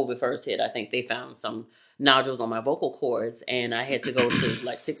like when COVID first hit, I think they found some nodules on my vocal cords, and I had to go to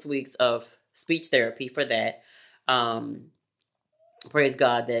like 6 weeks of speech therapy for that. Praise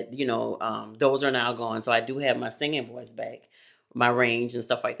God that, those are now gone. So I do have my singing voice back, my range and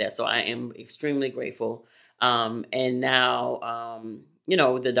stuff like that. So I am extremely grateful. And now,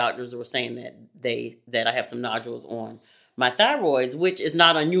 the doctors were saying that I have some nodules on my thyroids, which is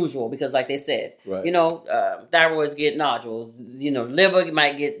not unusual because like they said, right. Thyroids get nodules, liver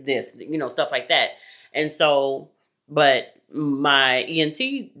might get this, stuff like that. And so, but my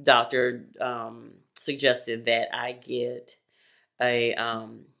ENT doctor, suggested that I get a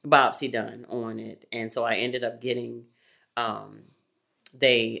biopsy done on it, and so I ended up getting.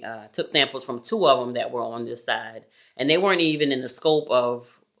 They took samples from 2 of them that were on this side, and they weren't even in the scope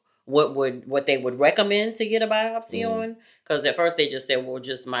of what they would recommend to get a biopsy on. Because at first they just said, well,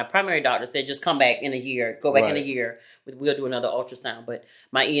 just my primary doctor said, just come back in a year, go back in a year, we'll do another ultrasound. But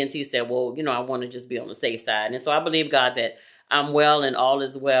my ENT said, well, I want to just be on the safe side. And so I believe God that I'm well and all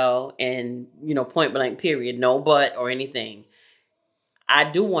is well, and point blank period, no but or anything. I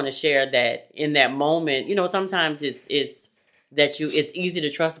do want to share that in that moment, sometimes it's easy to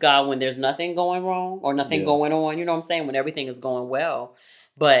trust God when there's nothing going wrong or nothing going on, you know what I'm saying, when everything is going well.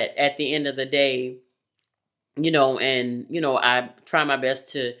 But at the end of the day, I try my best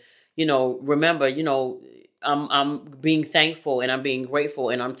to, remember, I'm being thankful and I'm being grateful,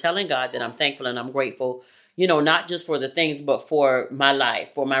 and I'm telling God that I'm thankful and I'm grateful, not just for the things, but for my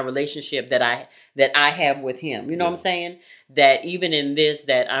life, for my relationship that I have with him. You know what I'm saying? That even in this,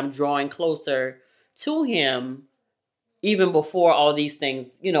 that I'm drawing closer to him even before all these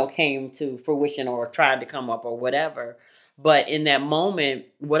things, came to fruition or tried to come up or whatever. But in that moment,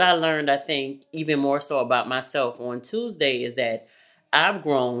 what I learned, I think, even more so about myself on Tuesday is that I've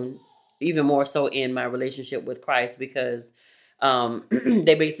grown even more so in my relationship with Christ, because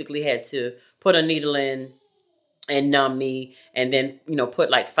they basically had to put a needle in and numb me, and then,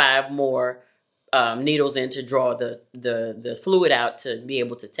 put like 5 more needles in to draw the fluid out to be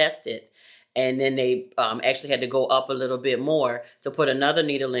able to test it. And then they actually had to go up a little bit more to put another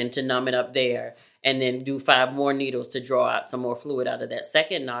needle in to numb it up there, and then do 5 more needles to draw out some more fluid out of that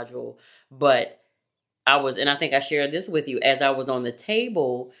second nodule. But and I think I shared this with you, as I was on the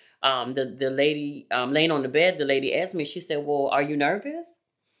table, the lady laying on the bed, the lady asked me, she said, well, are you nervous?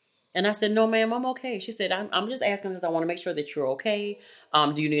 And I said, no, ma'am, I'm okay. She said, I'm just asking because I want to make sure that you're okay.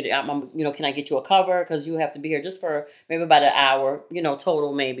 Do you need, can I get you a cover? Because you have to be here just for maybe about an hour,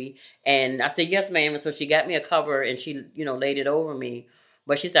 total maybe. And I said, yes, ma'am. And so she got me a cover and she, laid it over me.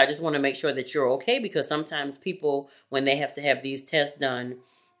 But she said, I just want to make sure that you're okay, because sometimes people, when they have to have these tests done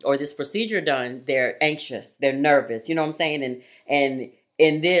or this procedure done, they're anxious, they're nervous. You know what I'm saying? And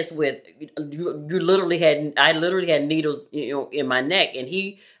in this, I literally had needles, in my neck, and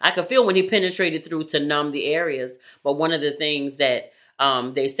I could feel when he penetrated through to numb the areas. But one of the things that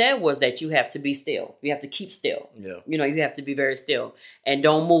they said was that you have to be still. You have to keep still. Yeah. You have to be very still and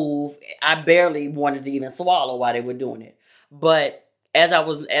don't move. I barely wanted to even swallow while they were doing it. But as I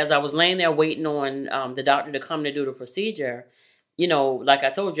was laying there waiting on the doctor to come to do the procedure, like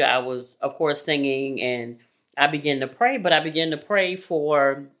I told you, I was, of course, singing, and I began to pray, but I began to pray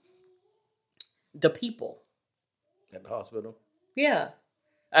for the people at the hospital. Yeah.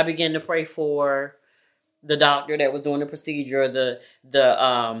 I began to pray for the doctor that was doing the procedure, the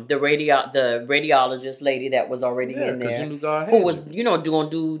radiologist lady that was already in there, who was,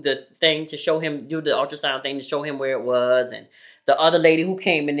 do the thing to show him, do the ultrasound thing to show him where it was, and the other lady who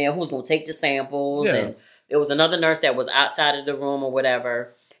came in there who was going to take the samples, and it was another nurse that was outside of the room or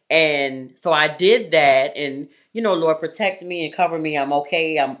whatever. And so I did that, and Lord, protect me and cover me. I'm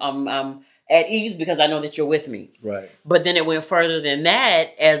okay. I'm at ease because I know that you're with me. Right. But then it went further than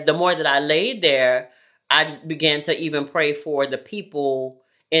that. As the more that I laid there, I began to even pray for the people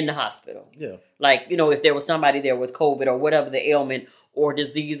in the hospital. Yeah. Like, if there was somebody there with COVID or whatever the ailment or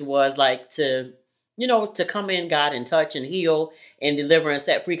disease was, like to come in, God, and touch and heal and deliver and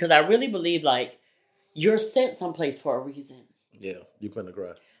set free. Because I really believe, like, you're sent someplace for a reason. Yeah. You finna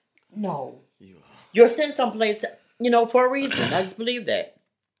cry. No. You're sent someplace, for a reason. I just believe that.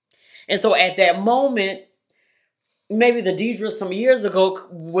 And so at that moment, maybe the Deidre some years ago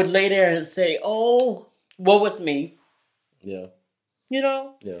would lay there and say, oh, what was me? Yeah. Yeah.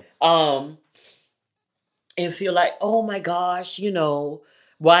 And feel like, oh my gosh,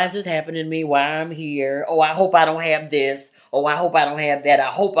 why is this happening to me? Why I'm here? Oh, I hope I don't have this. Oh, I hope I don't have that. I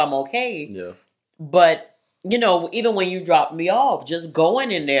hope I'm okay. Yeah. But, even when you dropped me off, just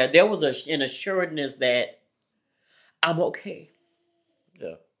going in there was an assuredness that I'm okay.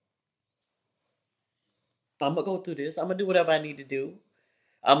 Yeah. I'm going to go through this. I'm going to do whatever I need to do.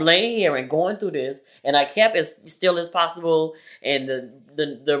 I'm laying here and going through this. And I kept as still as possible. And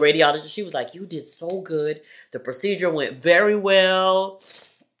the radiologist, she was like, you did so good. The procedure went very well.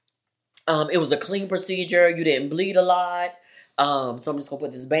 It was a clean procedure. You didn't bleed a lot. So I'm just going to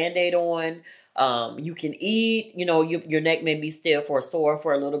put this Band-Aid on. You can eat. Your neck may be stiff or sore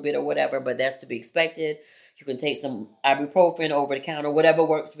for a little bit or whatever, but that's to be expected. You can take some ibuprofen over the counter, whatever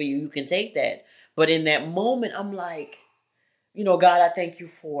works for you. You can take that. But in that moment, I'm like, God, I thank you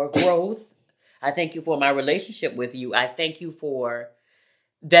for growth. I thank you for my relationship with you. I thank you for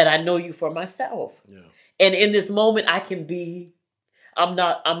that I know you for myself. Yeah. And in this moment, I'm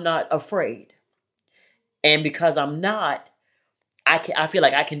not afraid. And because I'm not, I feel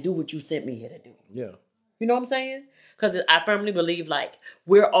like I can do what you sent me here to do. Yeah. You know what I'm saying? Because I firmly believe like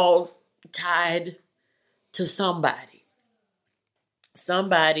we're all tied to somebody.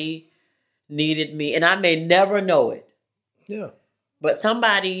 Somebody needed me, and I may never know it. Yeah. But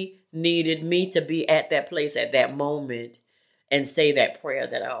somebody needed me to be at that place at that moment and say that prayer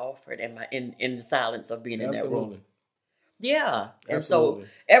that I offered in the silence of being in that room. Yeah. And so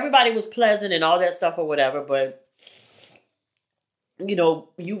everybody was pleasant and all that stuff or whatever, but you know,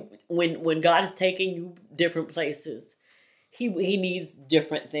 when God is taking you different places, he needs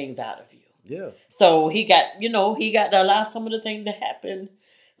different things out of you. Yeah. So he got to allow some of the things to happen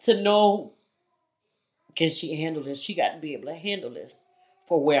to know, can she handle this? She got to be able to handle this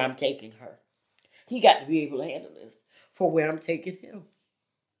for where I'm taking her. He got to be able to handle this for where I'm taking him.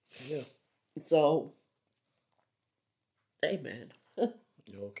 Yeah. So, amen.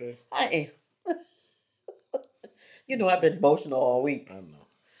 You okay? I am. You know, I've been emotional all week. I know.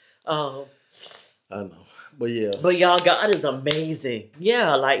 I know. But yeah. But y'all, God is amazing.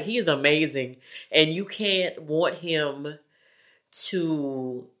 Yeah, like he is amazing. And you can't want him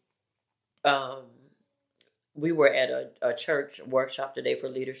to... we were at a church workshop today for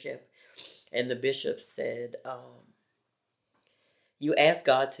leadership, and the bishop said, you ask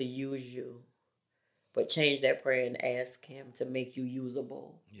God to use you, but change that prayer and ask him to make you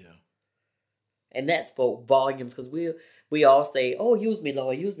usable. Yeah. And that spoke volumes, because we all say, oh, use me,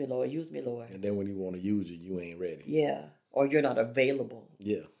 Lord, use me, Lord, use me, Lord. And then when you want to use you, you ain't ready. Yeah. Or you're not available.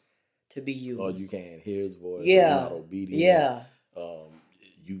 Yeah. To be used. Or you can't hear his voice. Yeah. You're not obedient. Yeah.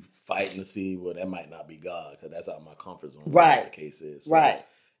 You fighting to see, well, that might not be God, because that's out of my comfort zone. Right. The case is. So, right.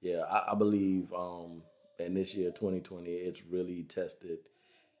 Yeah, I believe in this year, 2020, it's really tested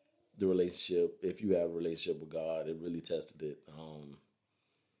the relationship. If you have a relationship with God, it really tested it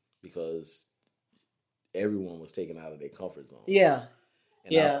because everyone was taken out of their comfort zone. Yeah.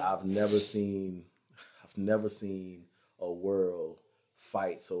 And I've never seen a world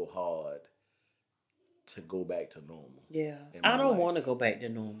fight so hard to go back to normal. Yeah. I don't want to go back to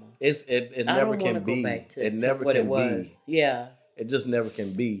normal. It never can be. It never can be. Yeah. It just never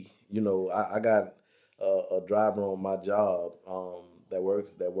can be. You know, I got a driver on my job that I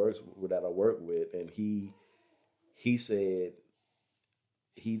work with, and he said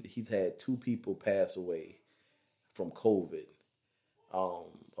he's had 2 people pass away from COVID. A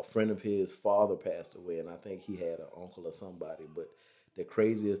friend of his father passed away, and I think he had an uncle or somebody. But the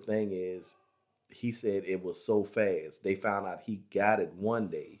craziest thing is, he said it was so fast. They found out he got it one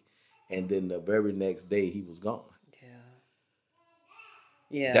day, and then the very next day he was gone.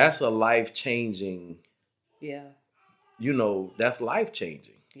 Yeah. That's a life-changing. Yeah. You know, that's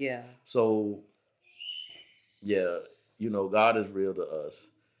life-changing. Yeah. So, yeah, you know, God is real to us.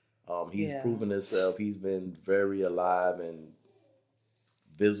 He's proven himself. He's been very alive and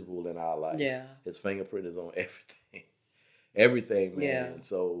visible in our life. Yeah. His fingerprint is on everything. Everything, man. Yeah.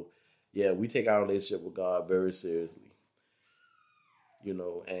 So, yeah, we take our relationship with God very seriously. You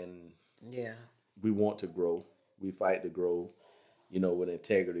know, and we want to grow. We fight to grow, you know, with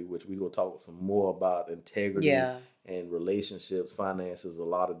integrity, which we're going to talk some more about integrity and relationships, finances, a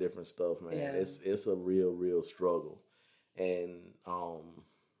lot of different stuff, man. Yeah. It's a real struggle. And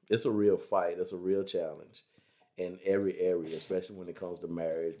it's a real fight. It's a real challenge in every area, especially when it comes to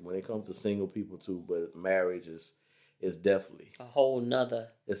marriage. When it comes to single people too, but marriage is definitely a whole nother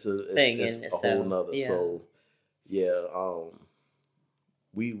thing in itself. A whole nother. Yeah. So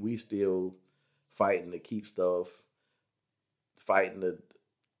we still fighting to keep stuff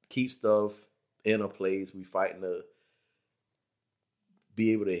in a place. We fighting to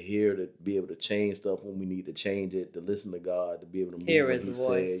be able to hear, to be able to change stuff when we need to change it, to listen to God, to be able to move hear what his he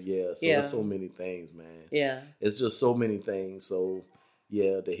voice. said. Yeah. So there's so many things, man. Yeah. It's just so many things. So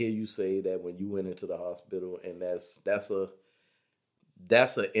yeah, to hear you say that when you went into the hospital, and that's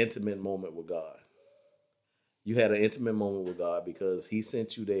an intimate moment with God. You had an intimate moment with God because he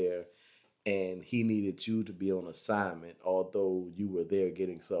sent you there and he needed you to be on assignment, although you were there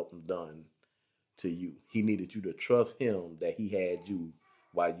getting something done to you. He needed you to trust him that he had you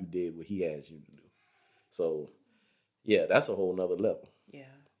while you did what he asked you to do. So, yeah, that's a whole nother level. Yeah.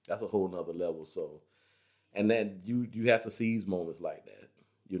 That's a whole nother level. So, and then you have to seize moments like that,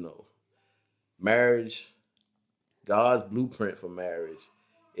 you know. Marriage, God's blueprint for marriage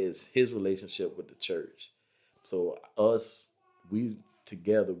is his relationship with the church. So us, we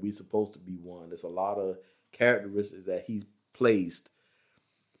together, we supposed to be one. There's a lot of characteristics that he's placed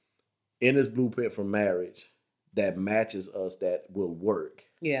in his blueprint for marriage that matches us, that will work.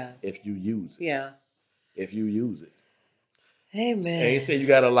 Yeah. If you use it. Yeah. If you use it. Amen. I ain't saying you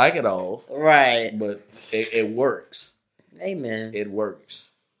gotta like it all. Right. But it works. Amen. It works.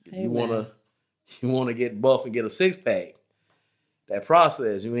 If Amen. you wanna You want to get buff and get a 6-pack. That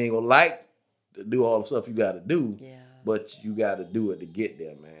process, you ain't gonna like to do all the stuff you got to do, but you got to do it to get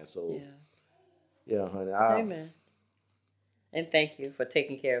there, man. So, yeah, honey. Amen. And thank you for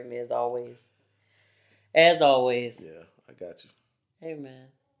taking care of me as always. As always. Yeah, I got you. Amen.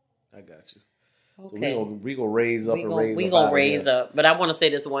 I got you. Okay. So we gonna raise up We're gonna raise up. But I want to say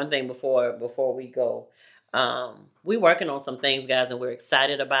this one thing before we go. We're working on some things, guys, and we're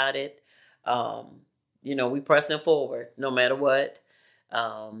excited about it. We pressing forward no matter what.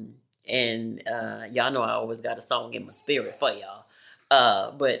 And y'all know I always got a song in my spirit for y'all.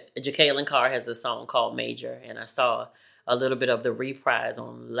 But Jacqueline Carr has a song called Major, and I saw a little bit of the reprise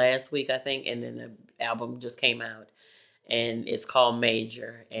on last week, I think, and then the album just came out, and it's called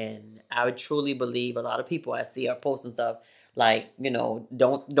Major. And I would truly believe a lot of people I see are posting stuff like, we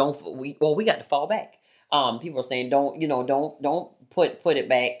got to fall back. People are saying don't put it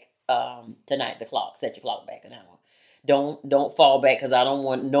back tonight. The clock, set your clock back an hour. Don't fall back because I don't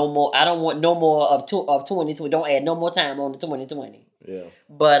want no more of 2020. Don't add no more time on to 2020. Yeah.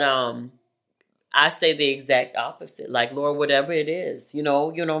 But I say the exact opposite. Like, Lord, whatever it is, you know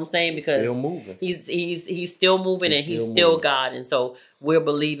what I'm saying? Because still moving. He's still moving, and he's still God. And so we're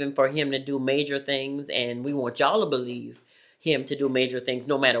believing for him to do major things, and we want y'all to believe him to do major things,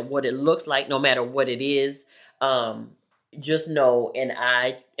 no matter what it looks like, no matter what it is. Just know, and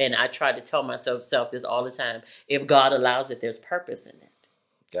I try to tell myself this all the time: if God allows it, there's purpose in it.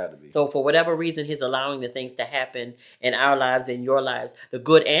 Got to be. So for whatever reason he's allowing the things to happen in our lives, in your lives, the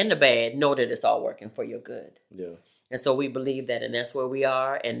good and the bad, know that it's all working for your good. Yeah. And so we believe that, and that's where we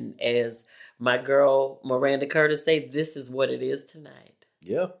are. And as my girl Miranda Curtis say, this is what it is tonight.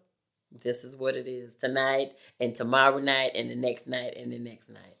 Yeah. This is what it is tonight, and tomorrow night, and the next night, and the next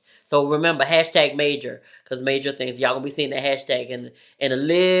night. So remember, #major, because major things, y'all going to be seeing the hashtag in a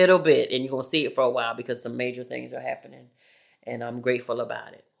little bit, and you're going to see it for a while because some major things are happening. And I'm grateful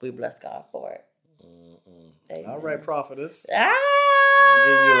about it. We bless God for it. All right, prophetess.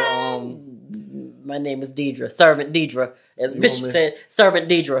 My name is Deidre. Servant Deidre. As Bishop said, Servant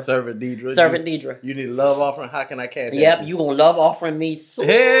Deidre. Servant Deidre. Servant Deidre. You need a love offering? How can I cash Yep, you going to love offering me soon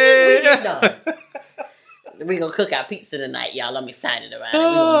as we get done. We're going to cook our pizza tonight, y'all. I'm excited about it.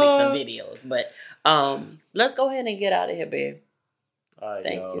 We're going to make some videos. But let's go ahead and get out of here, babe. All right,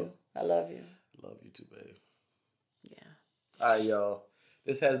 Thank you. I love you. Love you too, babe. Yeah. All right, y'all.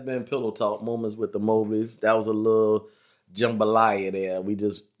 This has been Pillow Talk Moments with the Mobleys. That was a little jambalaya there.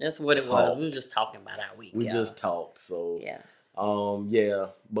 That's what it was. We were just talking about our week. We just talked. So yeah.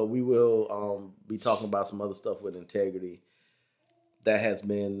 But we will be talking about some other stuff with integrity that has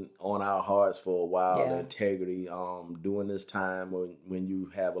been on our hearts for a while. Yeah. The integrity, during this time when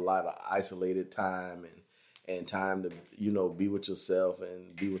you have a lot of isolated time and time to be with yourself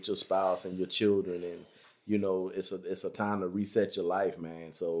and be with your spouse and your children, and it's a time to reset your life,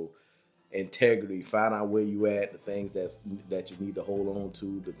 man. So integrity, find out where you at, the things that you need to hold on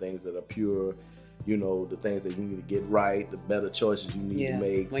to, the things that are pure, the things that you need to get right, the better choices you need to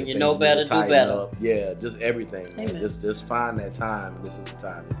make. When you know better, do better. Up. Yeah, just everything, man. Amen. Just find that time, and this is the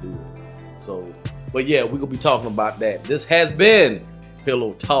time to do it. So, but yeah, we're going to be talking about that. This has been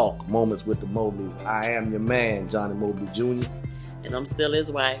Pillow Talk Moments with the Mobleys. I am your man, Johnny Mobley Jr. And I'm still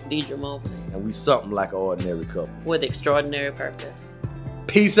his wife, Deidre Mobley. And we something like an ordinary couple. With extraordinary purpose.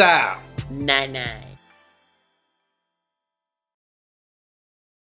 Peace out. 9-9.